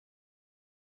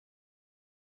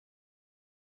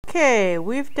Okay,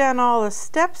 we've done all the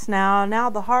steps now. Now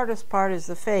the hardest part is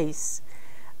the face.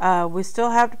 We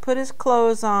still have to put his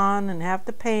clothes on and have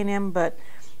to paint him, but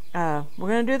we're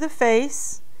going to do the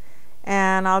face,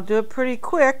 and I'll do it pretty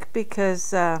quick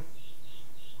because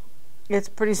it's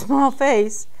a pretty small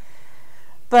face.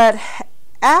 But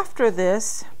after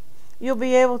this, you'll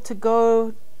be able to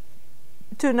go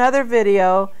to another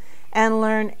video and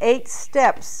learn 8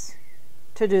 steps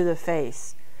to do the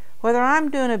face. Whether I'm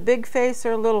doing a big face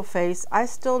or a little face, I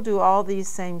still do all these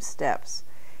same steps.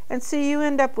 And see, you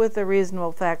end up with a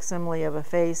reasonable facsimile of a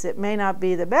face. It may not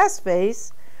be the best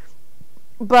face,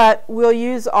 but we'll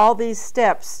use all these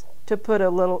steps to put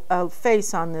a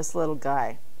face on this little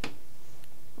guy.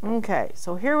 Okay,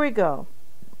 so here we go.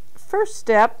 First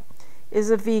step is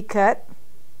a V-cut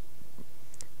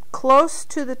close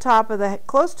to the top of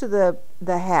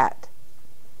the hat.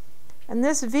 And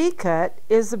this V-cut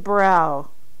is the brow.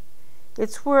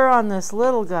 It's where on this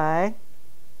little guy,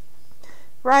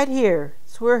 right here,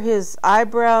 it's where his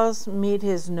eyebrows meet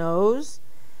his nose,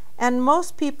 and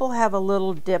most people have a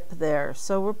little dip there,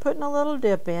 so we're putting a little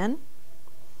dip in.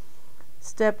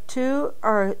 Step 2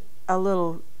 are a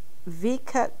little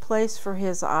V-cut place for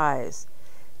his eyes.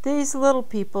 These little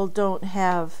people don't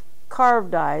have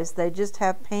carved eyes, they just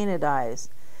have painted eyes.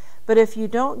 But if you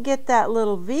don't get that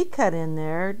little V-cut in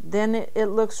there, then it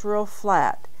looks real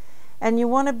flat. And you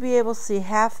want to be able to see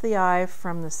half the eye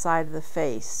from the side of the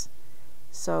face.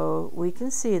 So we can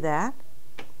see that.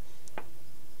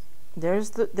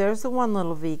 There's the one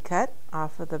little V-cut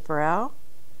off of the brow.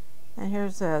 And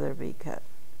here's the other V-cut.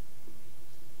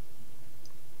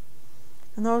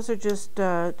 And those are just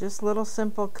little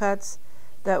simple cuts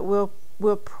that we'll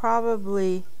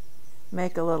probably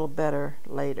make a little better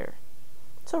later.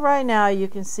 So right now you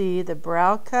can see the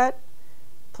brow cut,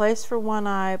 place for one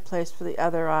eye, place for the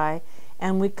other eye,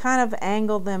 and we kind of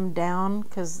angle them down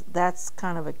because that's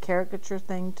kind of a caricature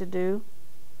thing to do.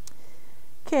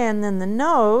 Okay, and then the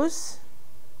nose,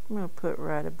 I'm going to put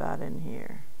right about in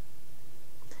here.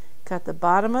 Cut the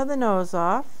bottom of the nose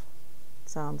off.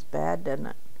 Sounds bad, doesn't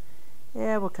it?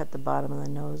 Yeah, we'll cut the bottom of the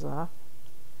nose off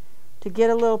to get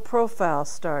a little profile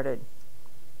started.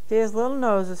 See, his little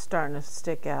nose is starting to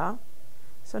stick out.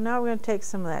 So now we're going to take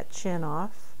some of that chin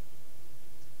off.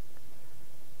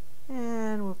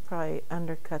 And we'll probably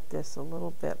undercut this a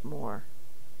little bit more.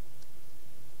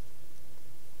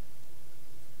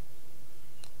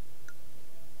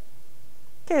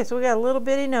 Okay, so we got a little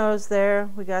bitty nose there.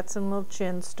 We got some little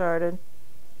chin started.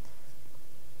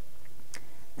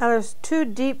 Now there's 2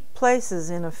 deep places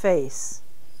in a face.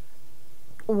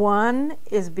 One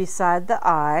is beside the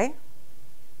eye,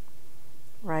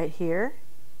 right here.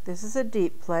 This is a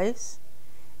deep place.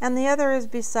 And the other is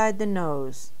beside the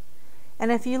nose.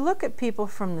 And if you look at people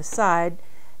from the side,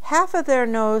 half of their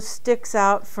nose sticks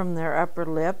out from their upper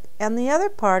lip and the other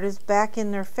part is back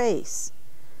in their face.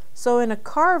 So in a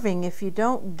carving, if you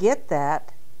don't get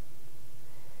that,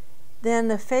 then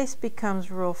the face becomes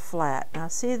real flat. Now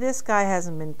see, this guy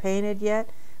hasn't been painted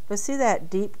yet, but see that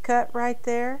deep cut right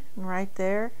there and right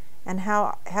there, and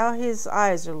how his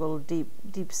eyes are a little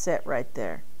deep set right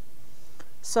there.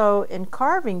 So in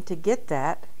carving, to get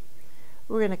that,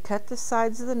 we're going to cut the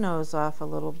sides of the nose off a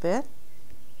little bit.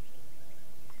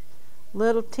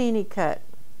 Little teeny cut.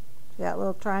 See that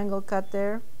little triangle cut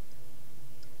there?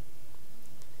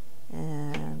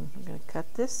 And I'm going to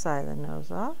cut this side of the nose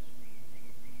off.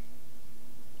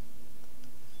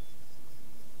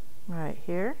 Right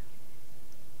here.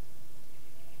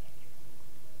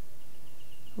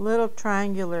 Little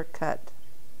triangular cut.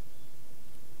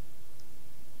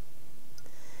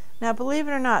 Now believe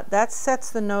it or not, that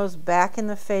sets the nose back in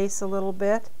the face a little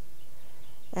bit.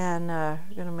 And we're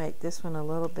going to make this one a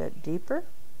little bit deeper.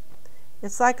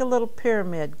 It's like a little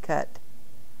pyramid cut.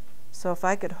 So if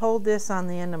I could hold this on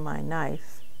the end of my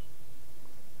knife,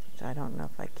 which I don't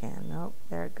know if I can. Nope,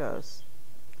 there it goes.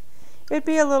 It'd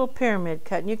be a little pyramid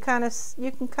cut, and you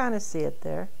can kind of see it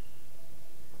there.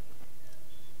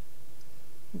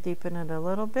 Deepen it a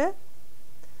little bit.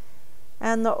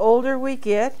 And the older we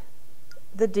get,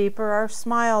 the deeper our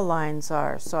smile lines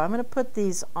are. So I'm going to put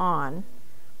these on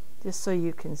just so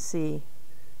you can see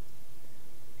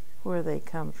where they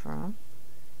come from.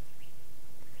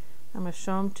 I'm going to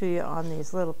show them to you on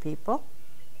these little people.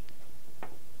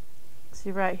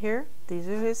 See right here? These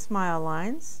are his smile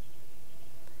lines.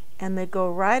 And they go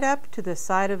right up to the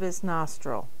side of his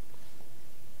nostril.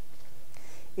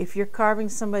 If you're carving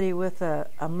somebody with a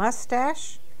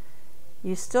mustache,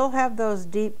 you still have those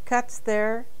deep cuts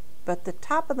there, but the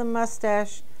top of the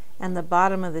mustache and the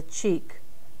bottom of the cheek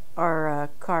are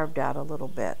carved out a little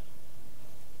bit.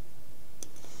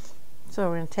 So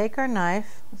we're going to take our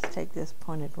knife. Let's take this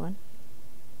pointed one.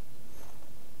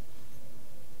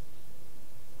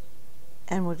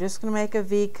 And we're just going to make a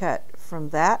V cut from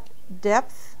that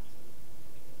depth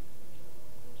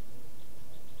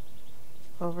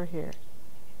over here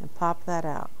and pop that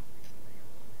out.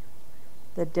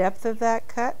 The depth of that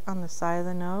cut on the side of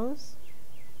the nose,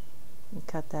 and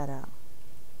cut that out.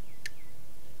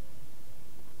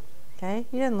 Okay,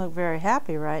 he doesn't look very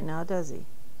happy right now, does he?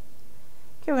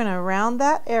 Okay, we're going to round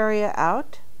that area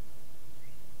out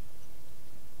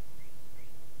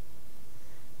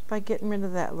by getting rid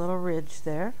of that little ridge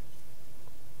there.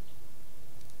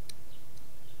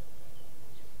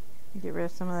 Get rid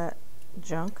of some of that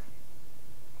junk.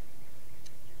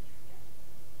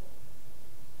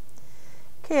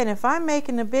 Okay, and if I'm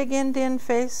making a big Indian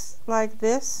face like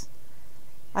this,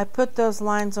 I put those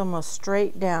lines almost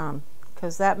straight down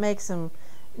because that makes him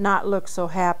not look so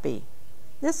happy.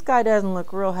 This guy doesn't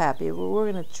look real happy, but we're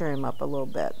going to cheer him up a little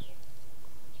bit.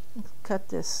 Let's cut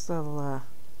this little,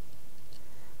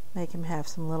 make him have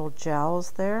some little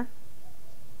jowls there.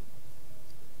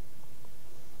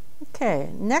 Okay,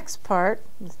 next part,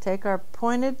 let's take our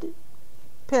pointed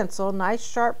pencil, nice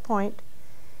sharp point,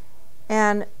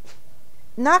 and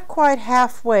not quite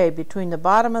halfway between the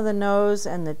bottom of the nose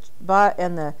and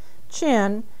the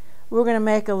chin, we're going to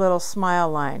make a little smile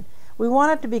line. We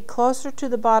want it to be closer to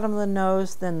the bottom of the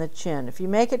nose than the chin. If you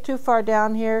make it too far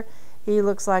down here, he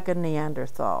looks like a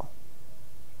Neanderthal.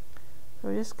 So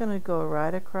we're just going to go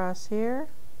right across here.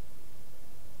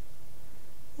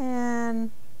 And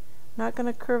not going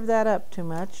to curve that up too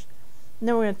much. And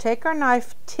then we're going to take our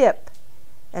knife tip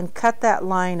and cut that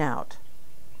line out.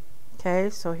 Okay,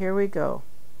 so here we go.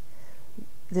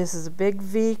 This is a big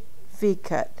V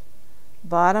cut.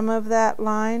 Bottom of that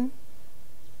line,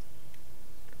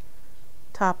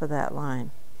 top of that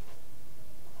line.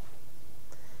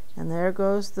 And there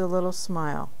goes the little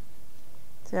smile.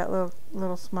 See that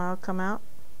little smile come out?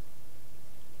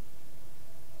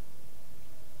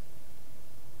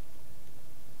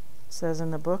 It says in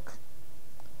the book,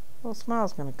 little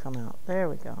smile's going to come out. There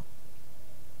we go.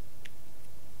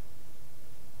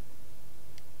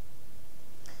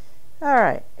 All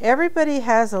right, everybody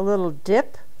has a little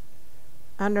dip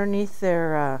underneath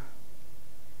their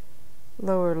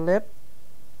lower lip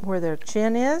where their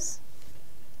chin is.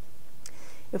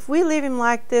 If we leave him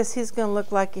like this, he's going to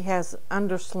look like he has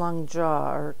underslung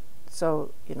jaw, or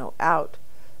so, you know, out.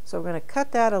 So we're going to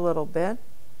cut that a little bit.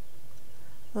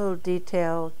 A little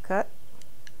detail cut.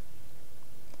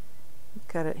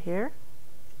 Cut it here.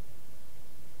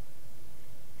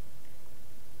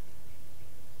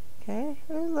 Okay,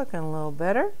 he's looking a little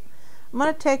better. I'm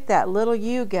going to take that little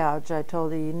U-gouge I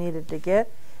told you needed to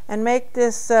get and make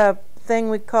this thing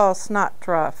we call snot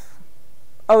trough.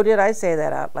 Oh, did I say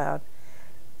that out loud?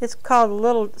 It's called a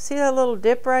little, see that little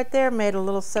dip right there? Made a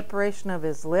little separation of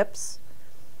his lips.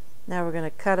 Now we're going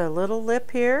to cut a little lip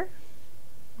here.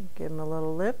 Give him a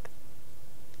little lip.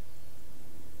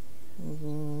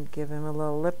 Give him a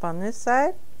little lip on this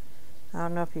side. I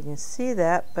don't know if you can see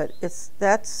that, but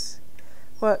that's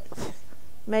what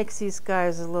makes these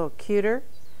guys a little cuter.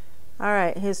 All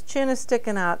right, his chin is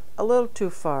sticking out a little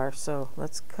too far, so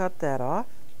let's cut that off.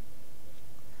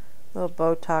 Little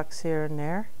Botox here and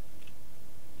there.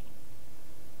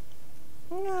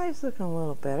 Yeah, he's looking a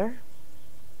little better.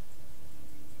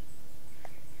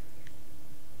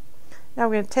 Now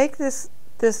we're going to take this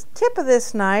tip of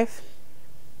this knife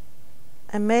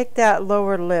and make that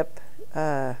lower lip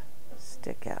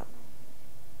stick out.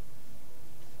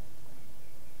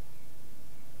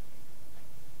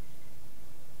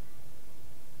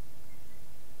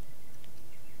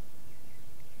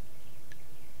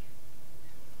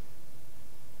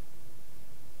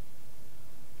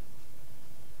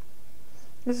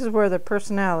 This is where the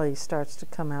personality starts to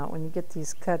come out when you get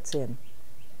these cuts in.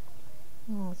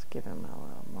 Let's give him a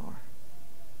little more.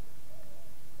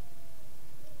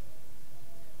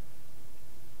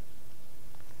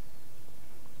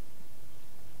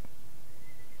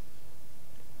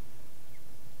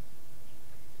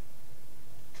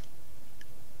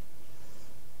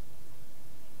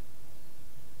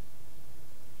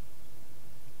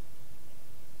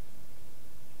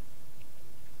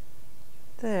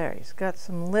 There, he's got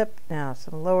some lip now,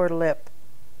 some lower lip.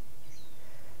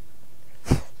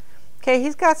 Okay,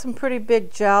 he's got some pretty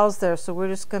big jowls there, so we're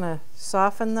just going to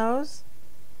soften those.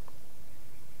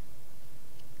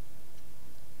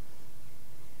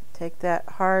 Take that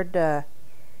hard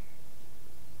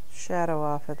shadow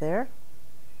off of there.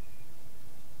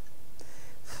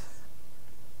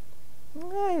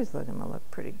 Yeah, he's looking to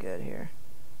look pretty good here.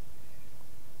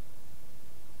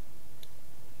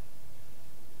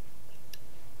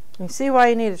 You see why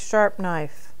you need a sharp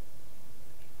knife.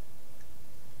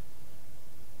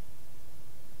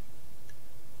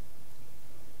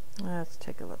 Let's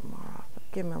take a little more off.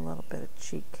 Give him a little bit of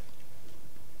cheek.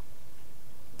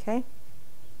 Okay.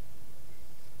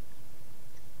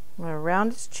 I'm going to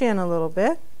round his chin a little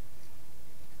bit.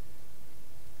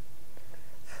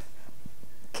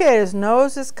 Okay, his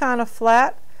nose is kind of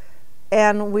flat,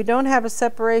 and we don't have a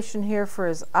separation here for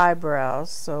his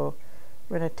eyebrows, so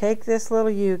we're going to take this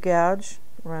little U-gouge,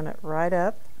 run it right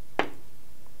up.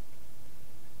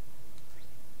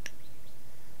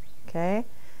 Okay.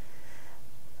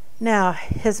 Now,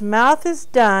 his mouth is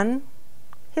done.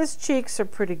 His cheeks are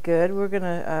pretty good. We're going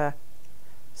to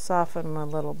soften them a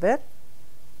little bit.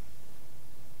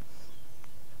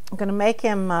 I'm going to make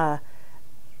him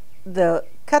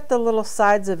cut the little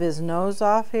sides of his nose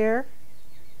off here.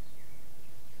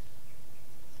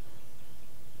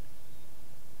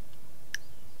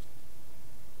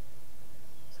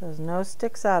 So his nose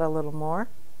sticks out a little more.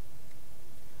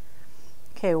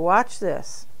 Okay, watch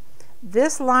this.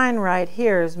 This line right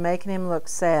here is making him look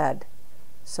sad.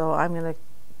 So I'm going to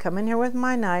come in here with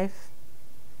my knife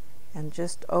and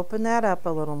just open that up a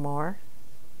little more.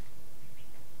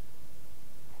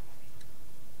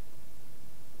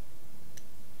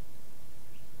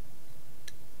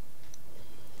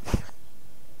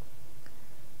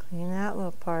 Clean that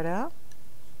little part out.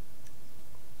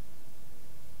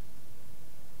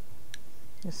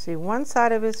 You see one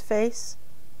side of his face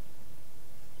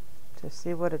to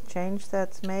see what a change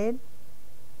that's made.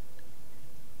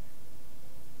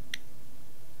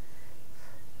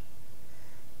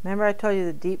 Remember I told you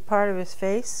the deep part of his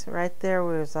face, right there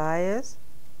where his eye is?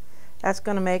 That's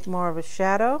going to make more of a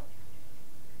shadow.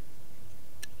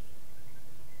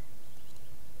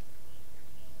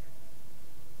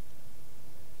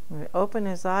 We open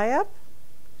his eye up.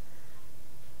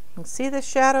 And see the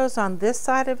shadows on this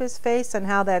side of his face and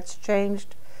how that's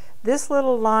changed. This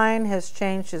little line has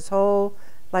changed his whole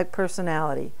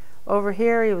personality. Over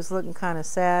here he was looking kind of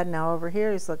sad. Now over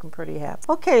here he's looking pretty happy.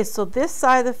 Okay, so this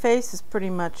side of the face is pretty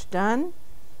much done.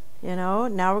 You know,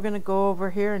 now we're going to go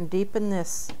over here and deepen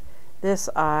this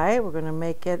eye. We're going to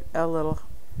make it a little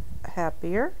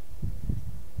happier.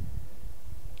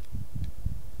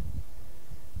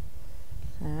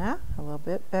 Yeah, a little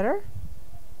bit better.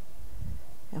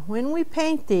 And when we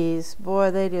paint these, boy,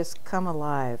 they just come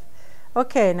alive.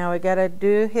 Okay, now we got to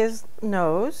do his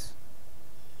nose.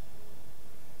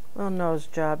 Little nose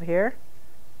job here.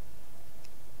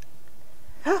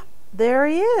 There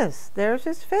he is. There's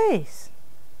his face.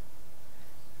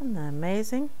 Isn't that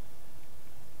amazing?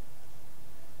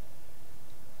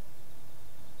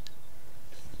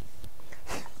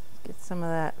 Get some of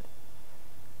that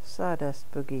sawdust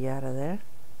boogie out of there.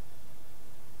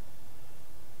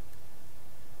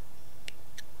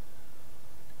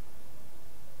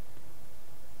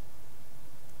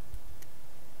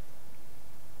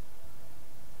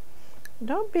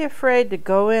 Don't be afraid to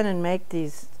go in and make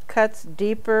these cuts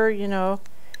deeper, you know,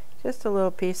 just a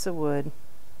little piece of wood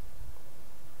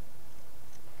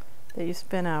that you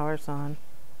spend hours on.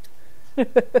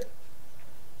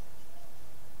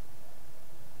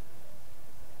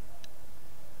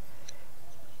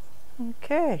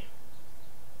 Okay.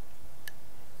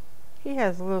 He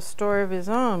has a little story of his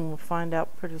own. We'll find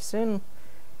out pretty soon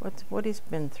what he's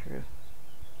been through.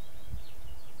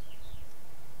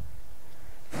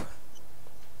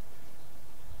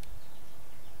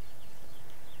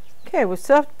 Okay, we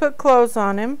still have to put clothes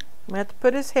on him. We have to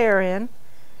put his hair in,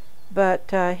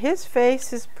 but his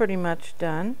face is pretty much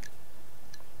done.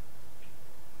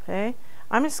 Okay,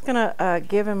 I'm just gonna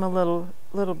give him a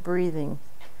little breathing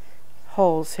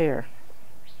holes here.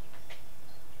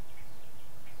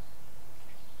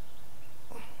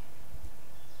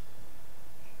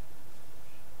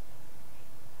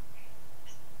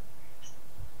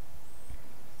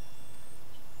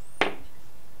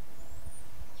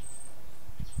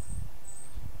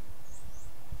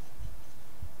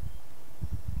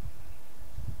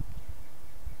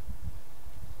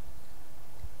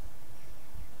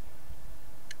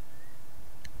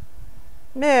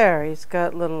 There, he's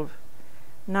got little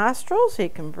nostrils, he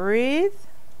can breathe.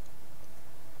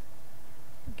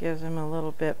 Gives him a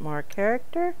little bit more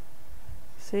character.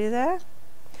 See that?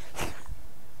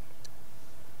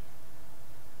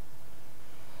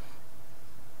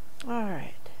 All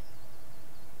right.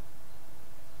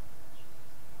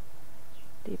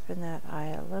 Deepen that eye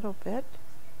a little bit.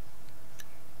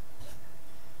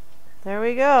 There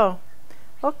we go.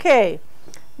 Okay,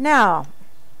 now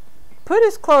put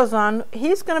his clothes on.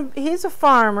 He's a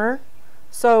farmer,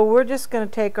 so we're just gonna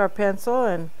take our pencil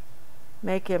and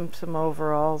make him some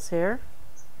overalls here.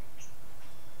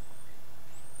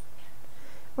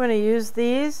 We're going to use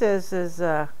these as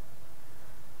where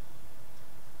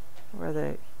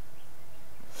the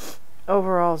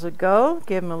overalls would go.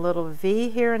 Give him a little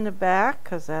V here in the back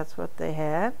because that's what they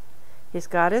had. He's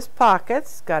got his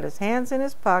pockets, got his hands in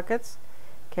his pockets.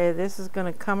 Okay, this is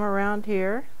going to come around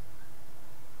here.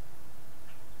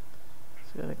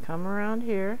 It's going to come around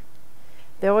here.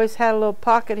 They always had a little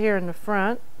pocket here in the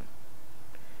front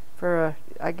for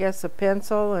I guess a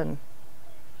pencil and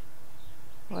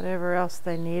whatever else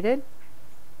they needed.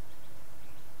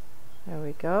 There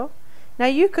we go. Now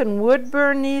you can wood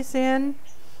burn these in,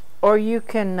 or you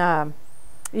can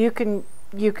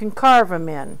carve them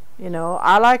in. You know,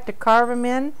 I like to carve them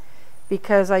in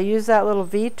because I use that little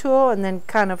V tool and then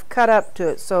kind of cut up to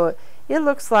it, so it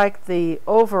looks like the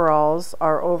overalls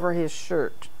are over his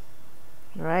shirt.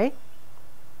 Right?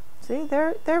 See,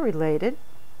 they're related.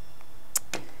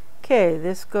 Okay,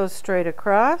 this goes straight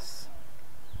across.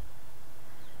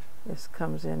 This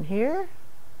comes in here.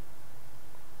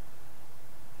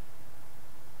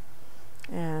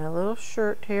 And a little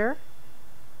shirt here.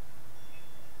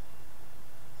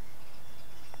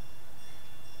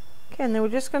 Okay, and then we're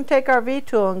just going to take our V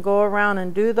tool and go around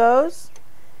and do those.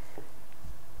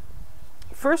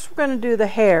 First we're going to do the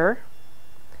hair.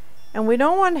 And we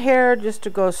don't want hair just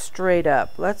to go straight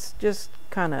up. Let's just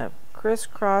kind of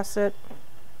crisscross it.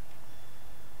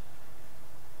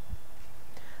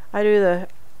 I do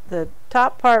the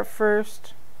top part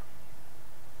first.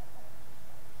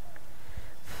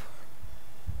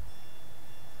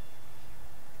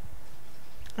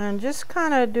 And just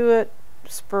kind of do it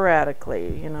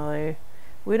sporadically, you know.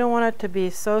 We don't want it to be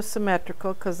so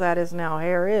symmetrical because that is now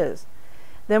hair is.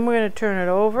 Then we're going to turn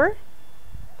it over,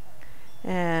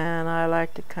 and I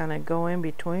like to kind of go in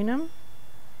between them.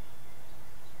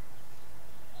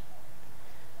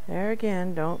 There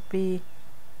again, don't be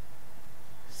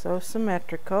so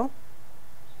symmetrical.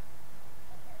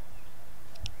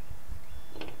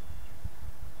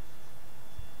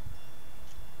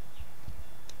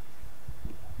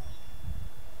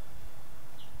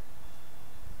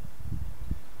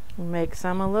 Make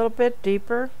some a little bit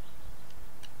deeper.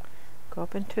 Go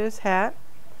up into his hat.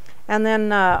 And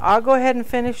then I'll go ahead and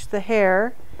finish the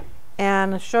hair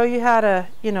and show you how to,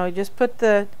 you know, just put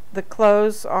the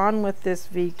clothes on with this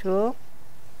V tool.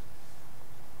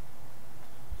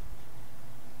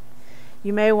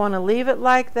 You may want to leave it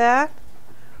like that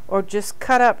or just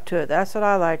cut up to it. That's what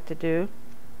I like to do.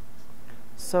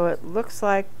 So it looks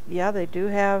like, yeah, they do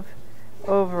have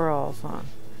overalls on.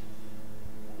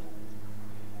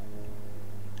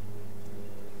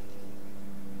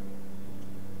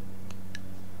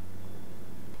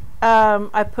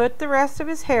 I put the rest of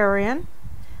his hair in.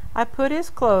 I put his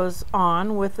clothes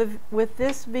on with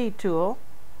this V tool.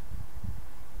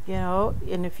 You know,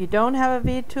 and if you don't have a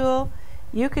V tool,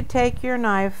 you could take your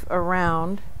knife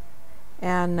around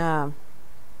and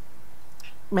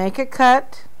make a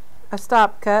cut, a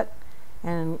stop cut,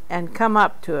 and come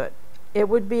up to it. It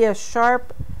would be a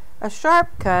sharp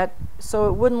cut, so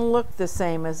it wouldn't look the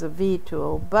same as a V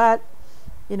tool, but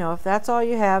you know, if that's all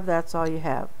you have, that's all you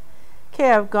have.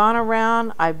 Okay, I've gone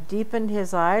around, I've deepened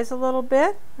his eyes a little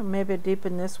bit, and maybe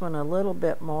deepen this one a little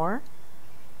bit more.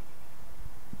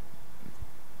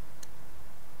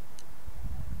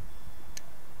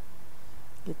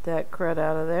 Get that crud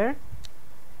out of there.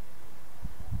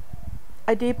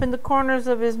 I deepened the corners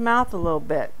of his mouth a little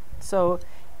bit. So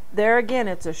there again,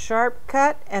 it's a sharp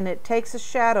cut and it takes a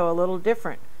shadow a little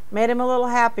different. Made him a little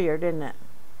happier, didn't it?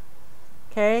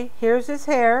 Okay, here's his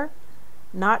hair.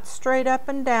 Not straight up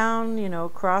and down, you know,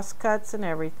 cross cuts and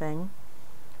everything.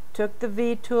 Took the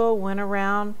V tool, went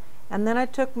around, and then I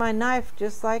took my knife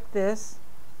just like this.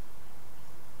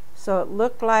 So it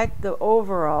looked like the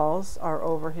overalls are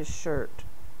over his shirt.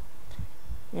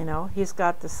 You know, he's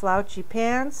got the slouchy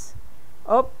pants.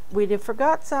 Oh, we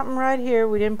forgot something right here.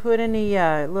 We didn't put any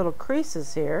little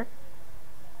creases here.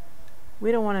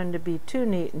 We don't want him to be too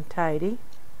neat and tidy.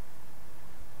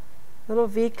 Little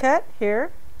V cut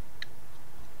here.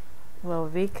 Little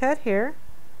V cut here.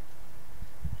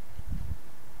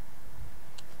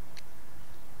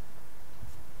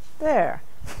 There.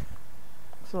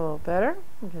 It's a little better.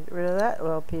 Get rid of that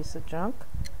little piece of junk.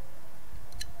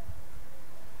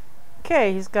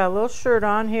 Okay, he's got a little shirt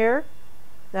on here.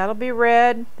 That'll be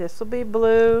red. This will be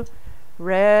blue.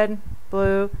 Red,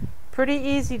 blue. Pretty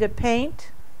easy to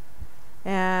paint.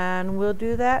 And we'll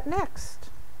do that next.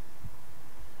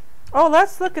 Oh,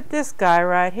 let's look at this guy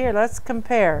right here. Let's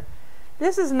compare.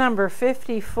 This is number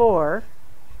 54,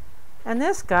 and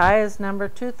this guy is number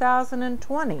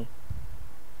 2020.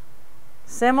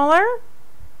 Similar,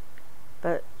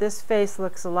 but this face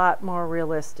looks a lot more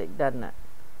realistic, doesn't it?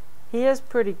 He is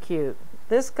pretty cute.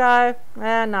 This guy,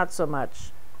 not so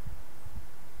much.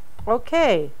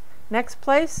 Okay, next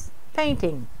place,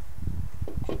 painting.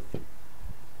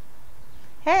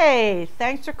 Hey,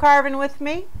 thanks for carving with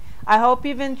me. I hope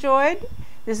you've enjoyed.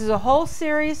 This is a whole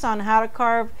series on how to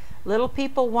carve Little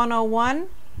People 101.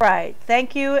 Right,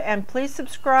 thank you, and please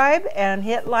subscribe and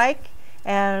hit like.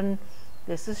 And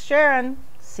this is Sharon.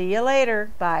 See you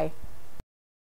later. Bye.